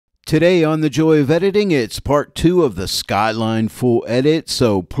Today on The Joy of Editing, it's part 2 of the Skyline full edit,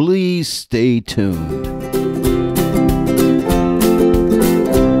 so please stay tuned.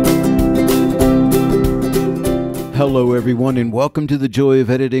 Hello everyone and welcome to The Joy of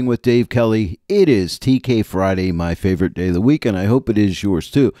Editing with Dave Kelly. It is TK Friday, my favorite day of the week, and I hope it is yours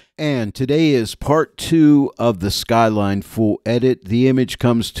too. And today is part 2 of the Skyline full edit. The image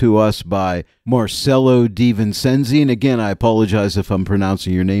comes to us by Marcello Di Vincenzi, and again, I apologize if I'm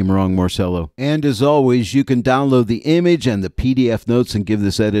pronouncing your name wrong, Marcello. And as always, you can download the image and the PDF notes and give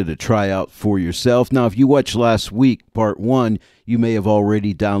this edit a try out for yourself. Now, if you watched last week, part 1, you may have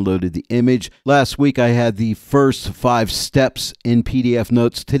already downloaded the image. Last week, I had the first 5 steps in PDF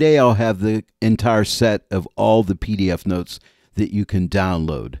notes. Today, I'll have the entire set of all the PDF notes that you can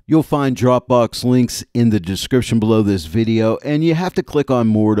download. You'll find Dropbox links in the description below this video, and you have to click on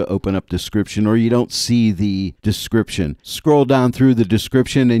more to open up description or you don't see the description. Scroll down through the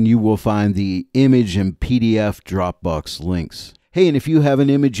description and you will find the image and PDF Dropbox links. Hey, and if you have an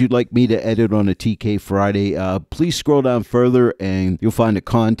image you'd like me to edit on a TK Friday, please scroll down further and you'll find a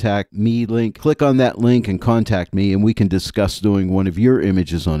contact me link. Click on that link and contact me and we can discuss doing one of your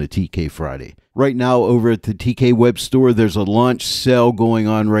images on a TK Friday. Right now over at the TK Web Store, there's a launch sale going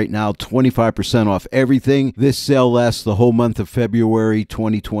on right now, 25% off everything. This sale lasts the whole month of February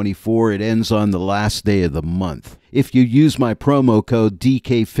 2024. It ends on the last day of the month. If you use my promo code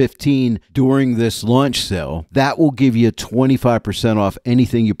DK15 during this launch sale, that will give you 25% off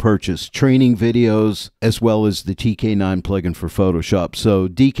anything you purchase, training videos, as well as the TK9 plugin for Photoshop. So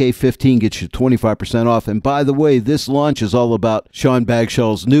DK15 gets you 25% off. And by the way, this launch is all about Sean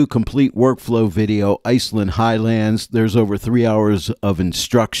Bagshaw's new complete workflow video, Iceland Highlands. There's over 3 hours of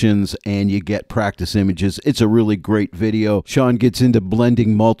instructions and you get practice images. It's a really great video. Sean gets into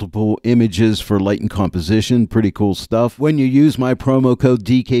blending multiple images for light and composition. Pretty cool stuff. When you use my promo code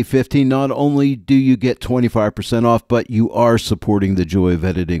DK15, not only do you get 25% off, but you are supporting The Joy of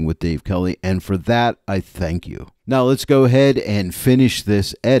Editing with Dave Kelly, and for that, I thank you. Now let's go ahead and finish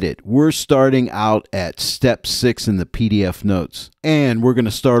this edit. We're starting out at step 6 in the PDF notes. And we're going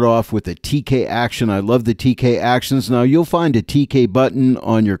to start off with a TK action. I love the TK actions. Now you'll find a TK button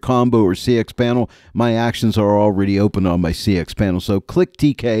on your combo or CX panel. My actions are already open on my CX panel. So click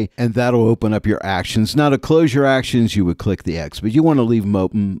TK and that'll open up your actions. Now to close your actions, you would click the X, but you want to leave them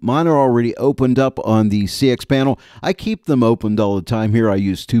open. Mine are already opened up on the CX panel. I keep them opened all the time here. I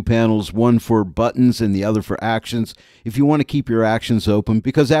use 2 panels, one for buttons and the other for actions. If you want to keep your actions open,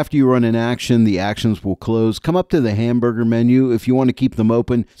 because after you run an action, the actions will close. Come up to the hamburger menu. If you want to keep them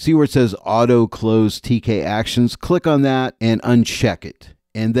open, see where it says auto close TK actions, click on that and uncheck it.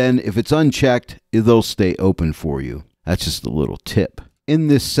 And then if it's unchecked, they'll stay open for you. That's just a little tip. In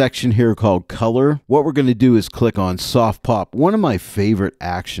this section here called color, what we're going to do is click on soft pop, one of my favorite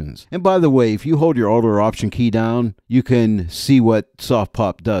actions. And by the way, if you hold your Alt or Option key down, you can see what soft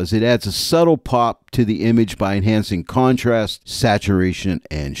pop does. It adds a subtle pop to the image by enhancing contrast, saturation,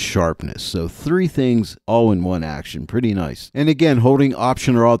 and sharpness. So 3 things all in one action. Pretty nice. And again, holding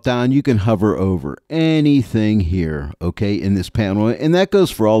Option or Alt down, you can hover over anything here, okay, in this panel. And that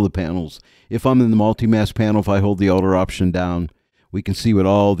goes for all the panels. If I'm in the multi-mask panel, if I hold the Alt or Option down, we can see what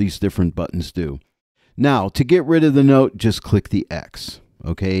all these different buttons do. Now, to get rid of the note, just click the X.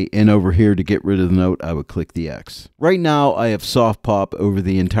 Okay, and over here to get rid of the note, I would click the X. Right now, I have soft pop over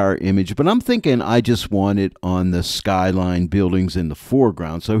the entire image, but I'm thinking I just want it on the skyline buildings in the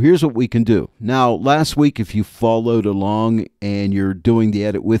foreground. So here's what we can do. Now, last week, if you followed along and you're doing the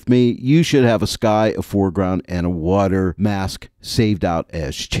edit with me, you should have a sky, a foreground, and a water mask saved out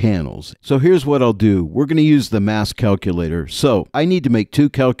as channels. So here's what I'll do. We're going to use the mask calculator. So I need to make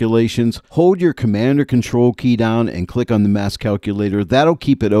 2 calculations. Hold your Command or Control key down and click on the mask calculator. That'll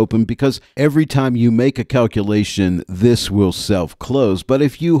keep it open because every time you make a calculation, this will self-close. But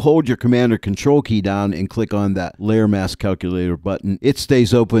if you hold your Command or Control key down and click on that Layer Mask Calculator button, it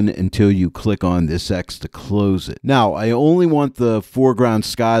stays open until you click on this X to close it. Now, I only want the foreground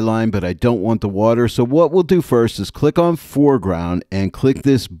skyline, but I don't want the water. So what we'll do first is click on Foreground and click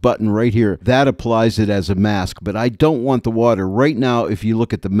this button right here. That applies it as a mask, but I don't want the water. Right now, if you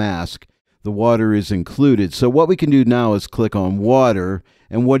look at the mask, the water is included. So what we can do now is click on water.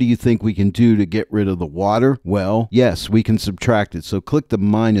 And what do you think we can do to get rid of the water? Well, yes, we can subtract it. So click the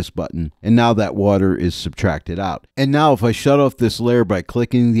minus button, and now that water is subtracted out. And now if I shut off this layer by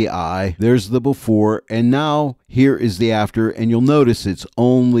clicking the eye, there's the before, and now here is the after, and you'll notice it's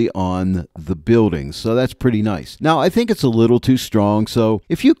only on the buildings. So that's pretty nice. Now, I think it's a little too strong, so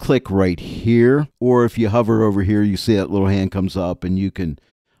if you click right here, or if you hover over here, you see that little hand comes up, and you can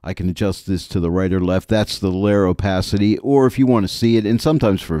I can adjust this to the right or left. That's the layer opacity, or if you want to see it, and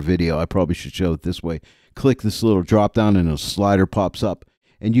sometimes for a video, I probably should show it this way. Click this little drop down and a slider pops up,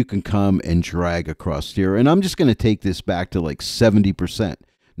 and you can come and drag across here. And I'm just going to take this back to like 70%.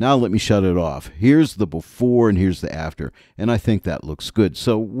 Now let me shut it off. Here's the before and here's the after, and I think that looks good.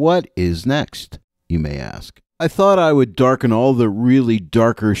 So what is next, you may ask? I thought I would darken all the really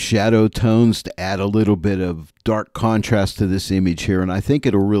darker shadow tones to add a little bit of dark contrast to this image here, and I think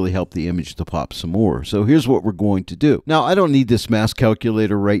it'll really help the image to pop some more. So here's what we're going to do. Now, I don't need this mask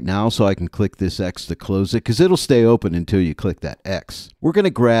calculator right now, so I can click this X to close it, because it'll stay open until you click that X. We're going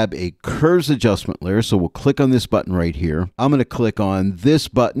to grab a curves adjustment layer, so we'll click on this button right here. I'm going to click on this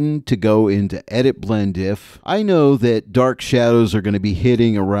button to go into Edit Blend If. I know that dark shadows are going to be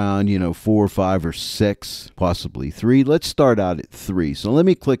hitting around, 4, 5, or 6, possibly 3. Let's start out at 3. So let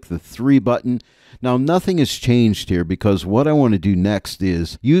me click the 3 button. Now, nothing has changed here, because what I want to do next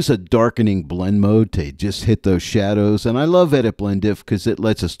is use a darkening blend mode to just hit those shadows. And I love Edit Blend If because it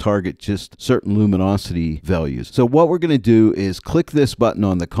lets us target just certain luminosity values. So what we're going to do is click this button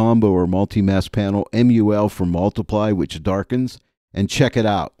on the combo or multi-mask panel, MUL for multiply, which darkens. And check it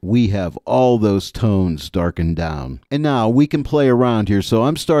out, we have all those tones darkened down. And now we can play around here. So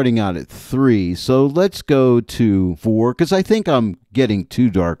I'm starting out at 3. So let's go to 4, because I think I'm getting too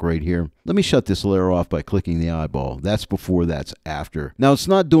dark right here. Let me shut this layer off by clicking the eyeball. That's before, that's after. Now it's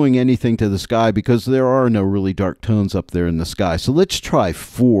not doing anything to the sky because there are no really dark tones up there in the sky. So let's try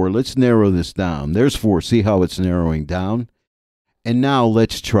 4. Let's narrow this down. There's 4. See how it's narrowing down? And now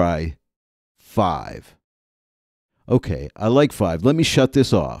let's try 5. Okay, I like 5. Let me shut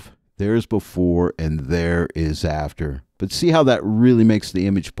this off. There's before and there is after. But see how that really makes the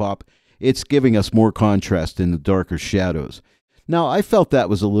image pop? It's giving us more contrast in the darker shadows. Now, I felt that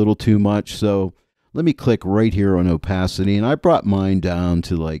was a little too much, so let me click right here on opacity, and I brought mine down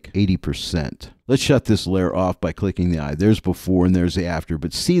to like 80%. Let's shut this layer off by clicking the eye. There's before and there's the after.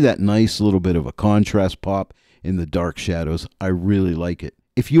 But see that nice little bit of a contrast pop in the dark shadows? I really like it.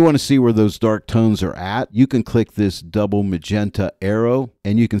 If you want to see where those dark tones are at, you can click this double magenta arrow,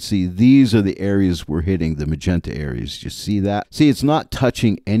 and you can see these are the areas we're hitting, the magenta areas. You see that? See, it's not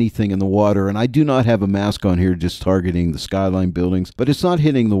touching anything in the water, and I do not have a mask on here just targeting the Skyline buildings, but it's not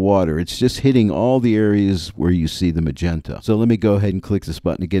hitting the water. It's just hitting all the areas where you see the magenta. So let me go ahead and click this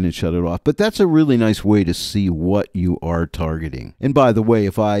button again and shut it off. But that's a really nice way to see what you are targeting. And by the way,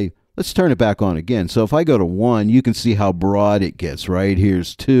 let's turn it back on again. So if I go to 1, you can see how broad it gets, right?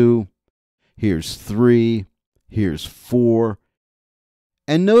 Here's 2, here's 3, here's 4.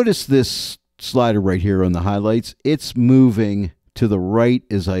 And notice this slider right here on the highlights. It's moving to the right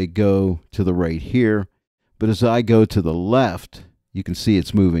as I go to the right here. But as I go to the left, you can see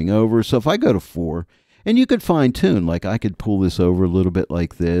it's moving over. So if I go to 4, and you could fine tune, like I could pull this over a little bit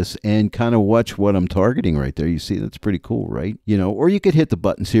like this and kind of watch what I'm targeting right there. You see, that's pretty cool, right? Or you could hit the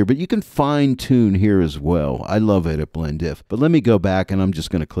buttons here, but you can fine tune here as well. I love Edit Blend If. But let me go back, and I'm just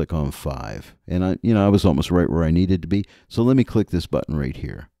going to click on 5. And I was almost right where I needed to be. So let me click this button right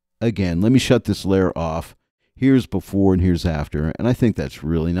here. Again, let me shut this layer off. Here's before and here's after, and I think that's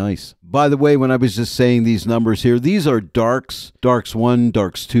really nice. By the way, when I was just saying these numbers here, these are darks. Darks 1,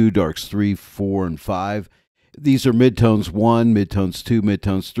 darks 2, darks 3, 4, and 5. These are midtones 1, midtones 2,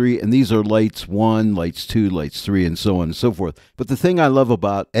 midtones 3, and these are lights 1, lights 2, lights 3, and so on and so forth. But the thing I love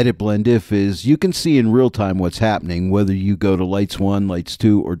about Edit Blend If is you can see in real time what's happening, whether you go to lights 1, lights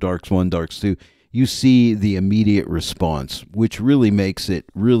 2, or darks 1, darks 2. You see the immediate response, which really makes it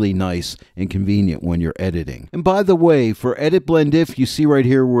really nice and convenient when you're editing. And by the way, for Edit Blend If, you see right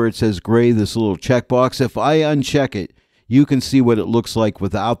here where it says gray, this little checkbox. If I uncheck it, you can see what it looks like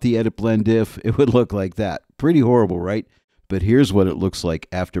without the Edit Blend If. It would look like that. Pretty horrible, right? But here's what it looks like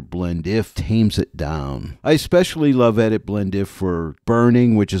after Blend If tames it down. I especially love Edit Blend If for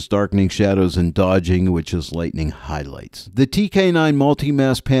burning, which is darkening shadows, and dodging, which is lightening highlights. The TK9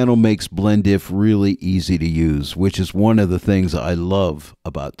 multi-mask panel makes Blend If really easy to use, which is one of the things I love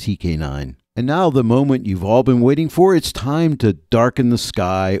about TK9. And now the moment you've all been waiting for, it's time to darken the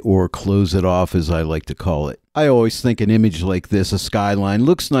sky, or close it off as I like to call it. I always think an image like this, a skyline,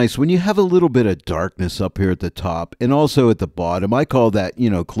 looks nice when you have a little bit of darkness up here at the top and also at the bottom. I call that,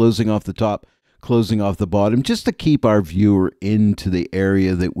 closing off the top, closing off the bottom, just to keep our viewer into the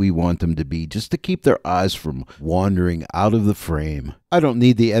area that we want them to be, just to keep their eyes from wandering out of the frame. I don't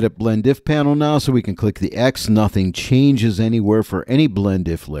need the Edit Blend If panel now, so we can click the X. Nothing changes anywhere for any Blend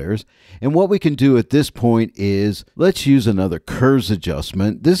If layers. And what we can do at this point is, let's use another curves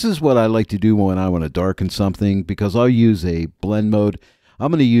adjustment. This is what I like to do when I want to darken something, because I'll use a blend mode. I'm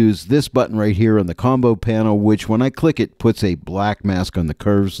going to use this button right here on the combo panel, which when I click it puts a black mask on the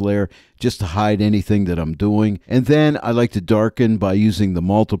curves layer just to hide anything that I'm doing. And then I like to darken by using the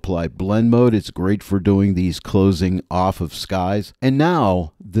multiply blend mode. It's great for doing these closing off of skies. And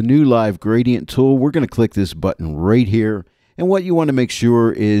now the new live gradient tool, we're going to click this button right here. And what you want to make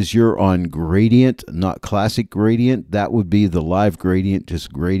sure is you're on gradient, not classic gradient. That would be the live gradient,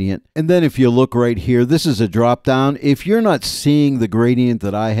 just gradient. And then if you look right here, this is a drop down. If you're not seeing the gradient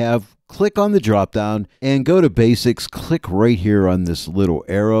that I have, click on the drop down and go to basics, click right here on this little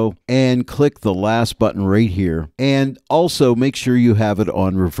arrow and click the last button right here. And also make sure you have it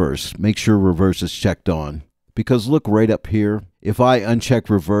on reverse. Make sure reverse is checked on. Because look right up here, if I uncheck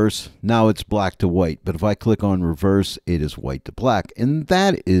reverse, now it's black to white. But if I click on reverse, it is white to black. And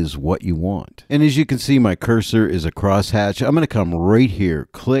that is what you want. And as you can see, my cursor is a crosshatch. I'm going to come right here,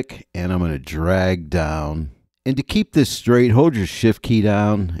 click, and I'm going to drag down. And to keep this straight, hold your shift key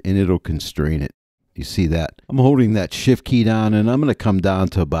down and it'll constrain it. You see that? I'm holding that shift key down and I'm going to come down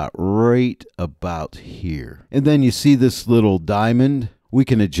to right about here. And then you see this little diamond? We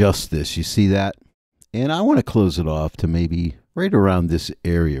can adjust this. You see that? And I want to close it off to maybe right around this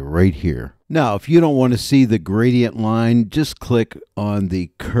area right here. Now, if you don't want to see the gradient line, just click on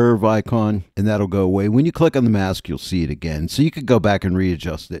the curve icon and that'll go away. When you click on the mask, you'll see it again. So you could go back and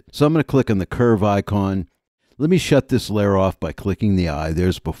readjust it. So I'm going to click on the curve icon. Let me shut this layer off by clicking the eye.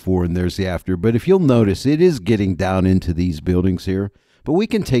 There's before and there's the after. But if you'll notice, it is getting down into these buildings here. But we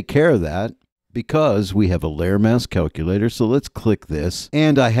can take care of that because we have a layer mask calculator. So let's click this.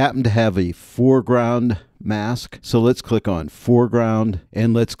 And I happen to have a foreground mask. So let's click on foreground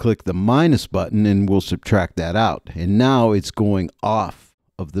and let's click the minus button and we'll subtract that out. And now it's going off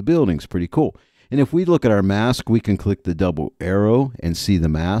of the buildings. Pretty cool. And if we look at our mask, we can click the double arrow and see the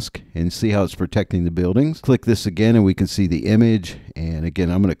mask and see how it's protecting the buildings. Click this again and we can see the image. And again,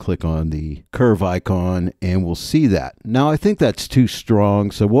 I'm going to click on the curve icon and we'll see that. Now, I think that's too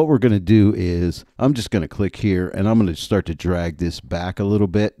strong. So what we're going to do is I'm just going to click here and I'm going to start to drag this back a little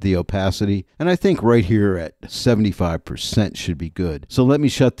bit, the opacity. And I think right here at 75% should be good. So let me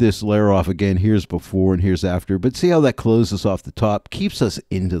shut this layer off again. Here's before and here's after. But see how that closes off the top, keeps us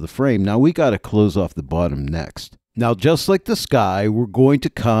into the frame. Now we got to close off the bottom next. Now, just like the sky, we're going to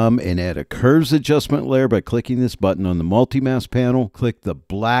come and add a curves adjustment layer by clicking this button on the multi-mask panel. Click the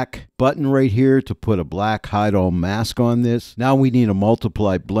black button right here to put a black hide all mask on this. Now we need a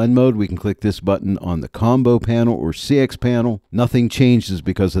multiply blend mode. We can click this button on the combo panel or CX panel. Nothing changes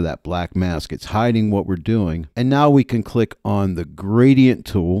because of that black mask. It's hiding what we're doing. And now we can click on the gradient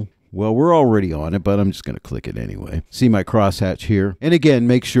tool. Well, we're already on it, but I'm just going to click it anyway. See my crosshatch here. And again,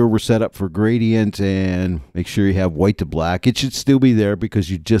 make sure we're set up for gradient and make sure you have white to black. It should still be there because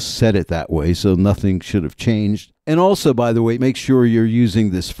you just set it that way, so nothing should have changed. And also, by the way, make sure you're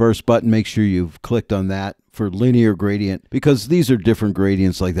using this first button. Make sure you've clicked on that for linear gradient because these are different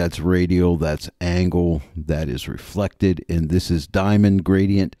gradients, like that's radial, that's angle, that is reflected, and this is diamond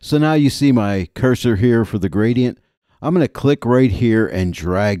gradient. So now you see my cursor here for the gradient. I'm going to click right here and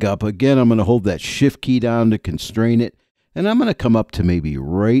drag up. Again, I'm going to hold that shift key down to constrain it. And I'm going to come up to maybe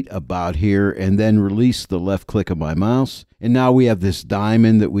right about here and then release the left click of my mouse. And now we have this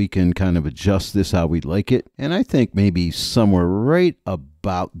diamond that we can kind of adjust this how we'd like it. And I think maybe somewhere right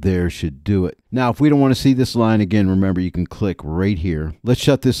about there should do it. Now, if we don't want to see this line again, remember you can click right here. Let's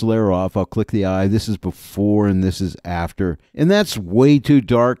shut this layer off. I'll click the eye. This is before and this is after. And that's way too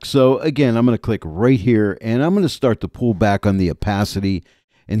dark. So again, I'm going to click right here and I'm going to start to pull back on the opacity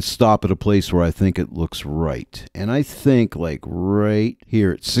and stop at a place where I think it looks right. And I think like right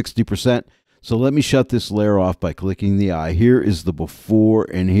here at 60%. So let me shut this layer off by clicking the eye. Here is the before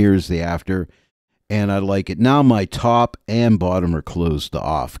and here's the after. And I like it. Now my top and bottom are closed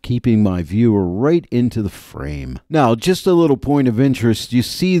off, keeping my viewer right into the frame. Now, just a little point of interest. You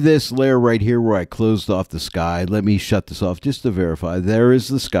see this layer right here where I closed off the sky. Let me shut this off just to verify. There is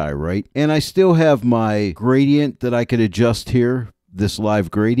the sky, right? And I still have my gradient that I could adjust here, this live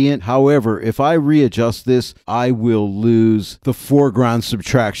gradient. However, if I readjust this, I will lose the foreground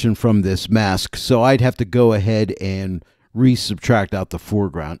subtraction from this mask. So I'd have to go ahead and subtract out the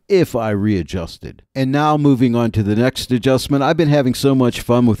foreground if I readjusted. And now moving on to the next adjustment. I've been having so much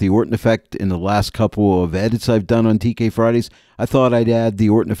fun with the Orton effect in the last couple of edits I've done on TK Fridays. I thought I'd add the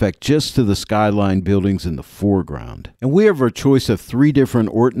Orton effect just to the skyline buildings in the foreground. And we have a choice of 3 different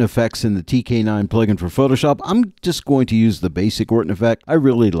Orton effects in the TK9 plugin for Photoshop. I'm just going to use the basic Orton effect. I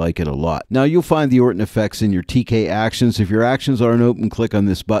really like it a lot. Now you'll find the Orton effects in your TK actions. If your actions aren't open, click on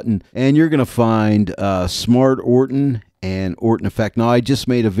this button and you're going to find Smart Orton and Orton effect. Now I just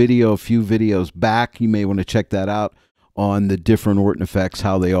made a video a few videos back. You may want to check that out on the different Orton effects,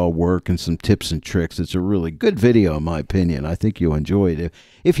 how they all work, and some tips and tricks. It's a really good video, in my opinion. I think you'll enjoy it.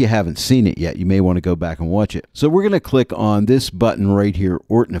 If you haven't seen it yet, you may want to go back and watch it. So we're going to click on this button right here,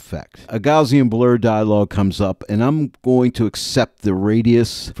 Orton effect. A Gaussian blur dialog comes up, and I'm going to accept the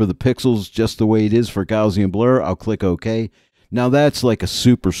radius for the pixels just the way it is for Gaussian blur. I'll click OK. Now that's like a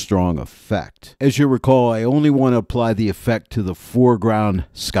super strong effect. As you recall, I only want to apply the effect to the foreground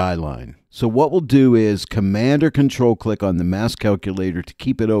skyline. So what we'll do is Command or Control click on the mask calculator to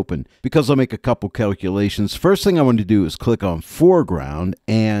keep it open, because I'll make a couple calculations. First thing I want to do is click on foreground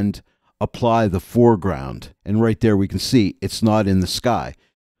and apply the foreground. And right there we can see it's not in the sky.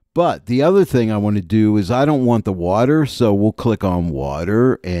 But the other thing I want to do is I don't want the water, so we'll click on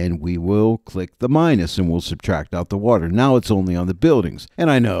water and we will click the minus and we'll subtract out the water. Now it's only on the buildings.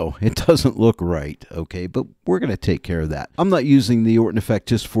 And I know it doesn't look right, okay, but we're going to take care of that. I'm not using the Orton effect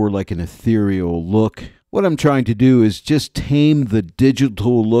just for like an ethereal look. What I'm trying to do is just tame the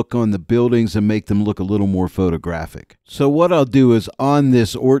digital look on the buildings and make them look a little more photographic. So what I'll do is on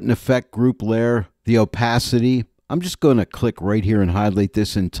this Orton effect group layer, the opacity, I'm just going to click right here and highlight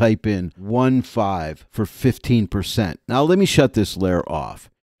this and type in 1.5 for 15%. Now let me shut this layer off.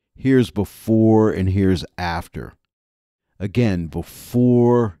 Here's before and here's after. Again,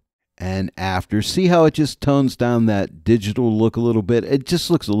 before and after. See how it just tones down that digital look a little bit? It just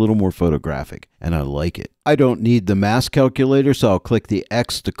looks a little more photographic, and I like it. I don't need the mask calculator, so I'll click the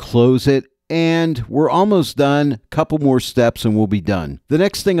X to close it. And we're almost done. Couple more steps and we'll be done. The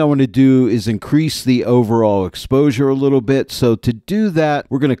next thing I want to do is increase the overall exposure a little bit. So to do that,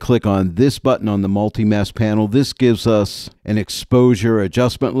 we're going to click on this button on the multi-mask panel. This gives us an exposure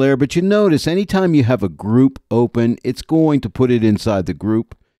adjustment layer. But you notice anytime you have a group open, it's going to put it inside the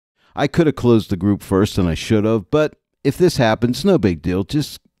group. I could have closed the group first and I should have. But if this happens, no big deal.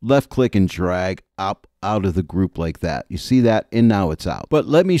 Just left click and drag up out of the group like that. You see that? And now it's out. But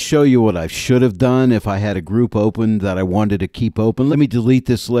let me show you what I should have done if I had a group open that I wanted to keep open. Let me delete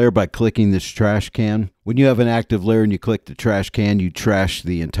this layer by clicking this trash can. When you have an active layer and you click the trash can, you trash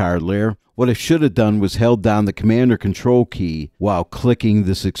the entire layer. What I should have done was held down the Command or Control key while clicking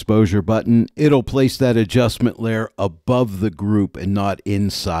this exposure button. It'll place that adjustment layer above the group and not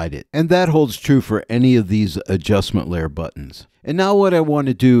inside it. And that holds true for any of these adjustment layer buttons. And now what I want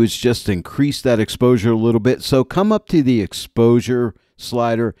to do is just increase that exposure a little bit. So come up to the exposure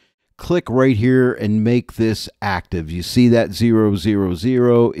slider, click right here and make this active. You see that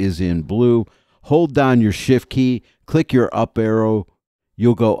 000 is in blue. Hold down your Shift key, click your up arrow.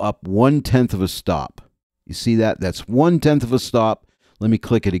 You'll go up 1/10 of a stop. You see that? That's 1/10 of a stop. Let me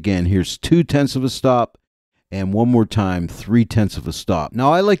click it again. Here's 2/10 of a stop. And one more time, 3/10 of a stop.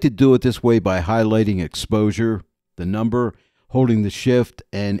 Now I like to do it this way by highlighting exposure, the number, holding the Shift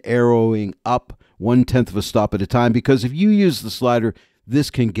and arrowing up 1/10 of a stop at a time, because if you use the slider, this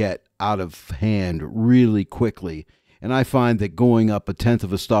can get out of hand really quickly. And I find that going up 1/10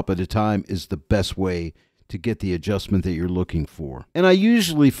 of a stop at a time is the best way to get the adjustment that you're looking for. And I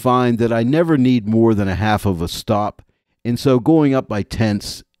usually find that I never need more than 1/2 of a stop. And so going up by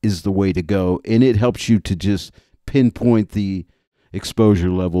tenths is the way to go. And it helps you to just pinpoint the exposure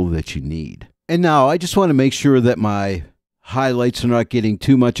level that you need. And now I just want to make sure that my highlights are not getting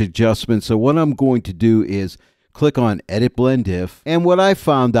too much adjustment. So what I'm going to do is click on Edit Blend If. And what I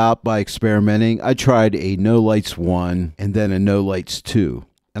found out by experimenting, I tried a No Lights 1 and then a No Lights 2.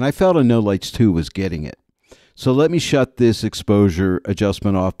 And I felt a No Lights 2 was getting it. So let me shut this exposure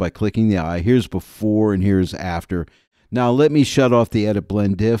adjustment off by clicking the eye. Here's before and here's after. Now let me shut off the Edit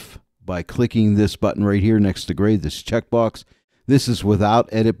Blend If by clicking this button right here next to gray, this checkbox. This is without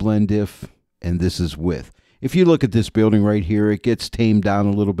Edit Blend If, and this is with. If you look at this building right here, it gets tamed down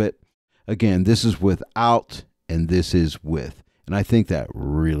a little bit. Again, this is without and this is with. And I think that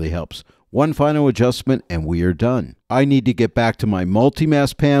really helps. One final adjustment and we are done. I need to get back to my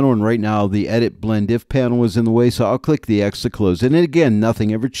multi-mask panel, and right now the Edit Blend If panel is in the way, so I'll click the X to close. And again,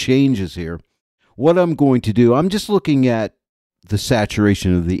 nothing ever changes here. What I'm going to do, I'm just looking at the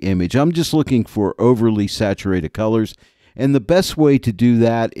saturation of the image. I'm just looking for overly saturated colors. And the best way to do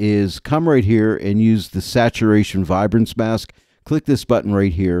that is come right here and use the Saturation Vibrance Mask. Click this button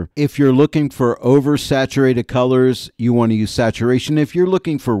right here. If you're looking for oversaturated colors, you want to use saturation. If you're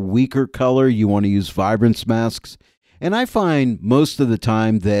looking for weaker color, you want to use vibrance masks. And I find most of the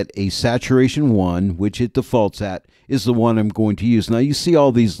time that a saturation 1, which it defaults at, is the one I'm going to use. Now you see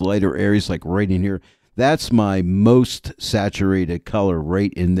all these lighter areas like right in here. That's my most saturated color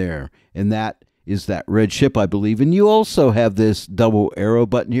right in there. And that is that red ship, I believe. And you also have this double arrow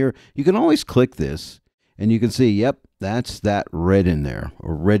button here. You can always click this and you can see, yep, that's that red in there,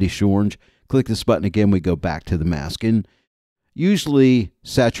 or reddish orange. Click this button again, we go back to the mask. And usually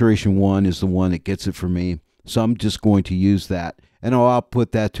saturation 1 is the one that gets it for me. So I'm just going to use that. And I'll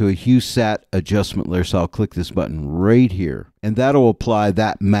output that to a hue sat adjustment layer. So I'll click this button right here. And that'll apply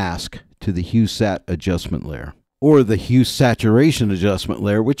that mask to the hue sat adjustment layer, or the hue saturation adjustment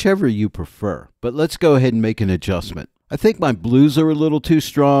layer, whichever you prefer. But let's go ahead and make an adjustment. I think my blues are a little too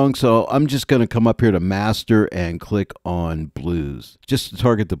strong, so I'm just going to come up here to master and click on blues, just to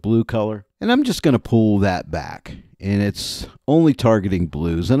target the blue color. And I'm just going to pull that back. And it's only targeting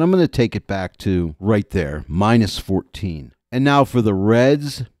blues. And I'm going to take it back to right there, -14. And now for the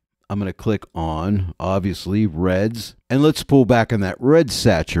reds, I'm going to click on, obviously, reds. And let's pull back on that red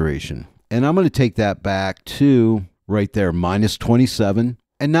saturation. And I'm going to take that back to right there, -27.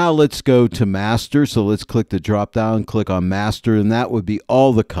 And now let's go to master. So let's click the drop down, click on master, and that would be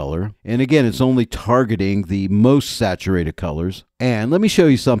all the color. And again, it's only targeting the most saturated colors. And let me show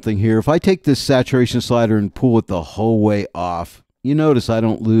you something here. If I take this saturation slider and pull it the whole way off, you notice I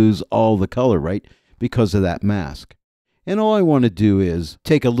don't lose all the color, right? Because of that mask. And all I want to do is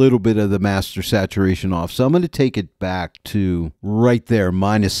take a little bit of the master saturation off. So I'm going to take it back to right there,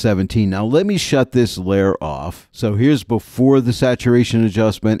 -17. Now let me shut this layer off. So here's before the saturation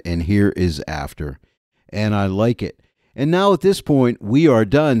adjustment, and here is after. And I like it. And now at this point, we are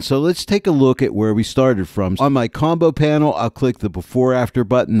done. So let's take a look at where we started from. On my combo panel, I'll click the before after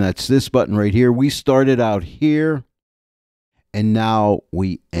button. That's this button right here. We started out here, and now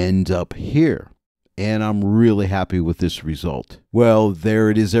we end up here. And I'm really happy with this result. Well,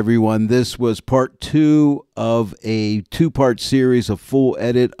 there it is, everyone. This was part 2 of a 2-part series, a full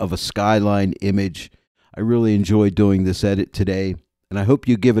edit of a Skyline image. I really enjoyed doing this edit today, and I hope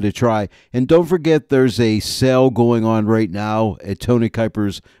you give it a try. And don't forget, there's a sale going on right now at Tony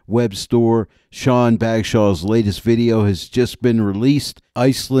Kuiper's web store. Sean Bagshaw's latest video has just been released.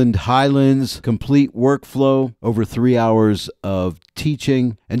 Iceland Highlands complete workflow, over 3 hours of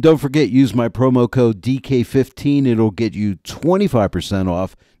teaching. And don't forget, use my promo code DK15. It'll get you 25%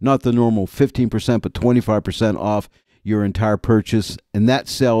 off, not the normal 15%, but 25% off your entire purchase. And that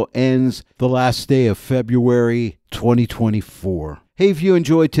sale ends the last day of February 2024. Hey, if you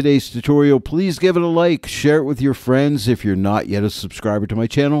enjoyed today's tutorial, please give it a like, share it with your friends. If you're not yet a subscriber to my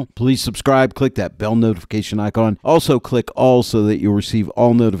channel, please subscribe, click that bell notification icon. Also click all so that you'll receive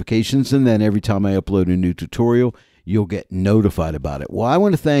all notifications, and then every time I upload a new tutorial, you'll get notified about it. Well, I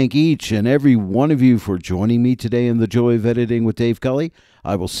want to thank each and every one of you for joining me today in the Joy of Editing with Dave Kelly.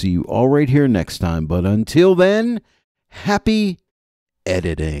 I will see you all right here next time, but until then, happy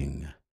editing.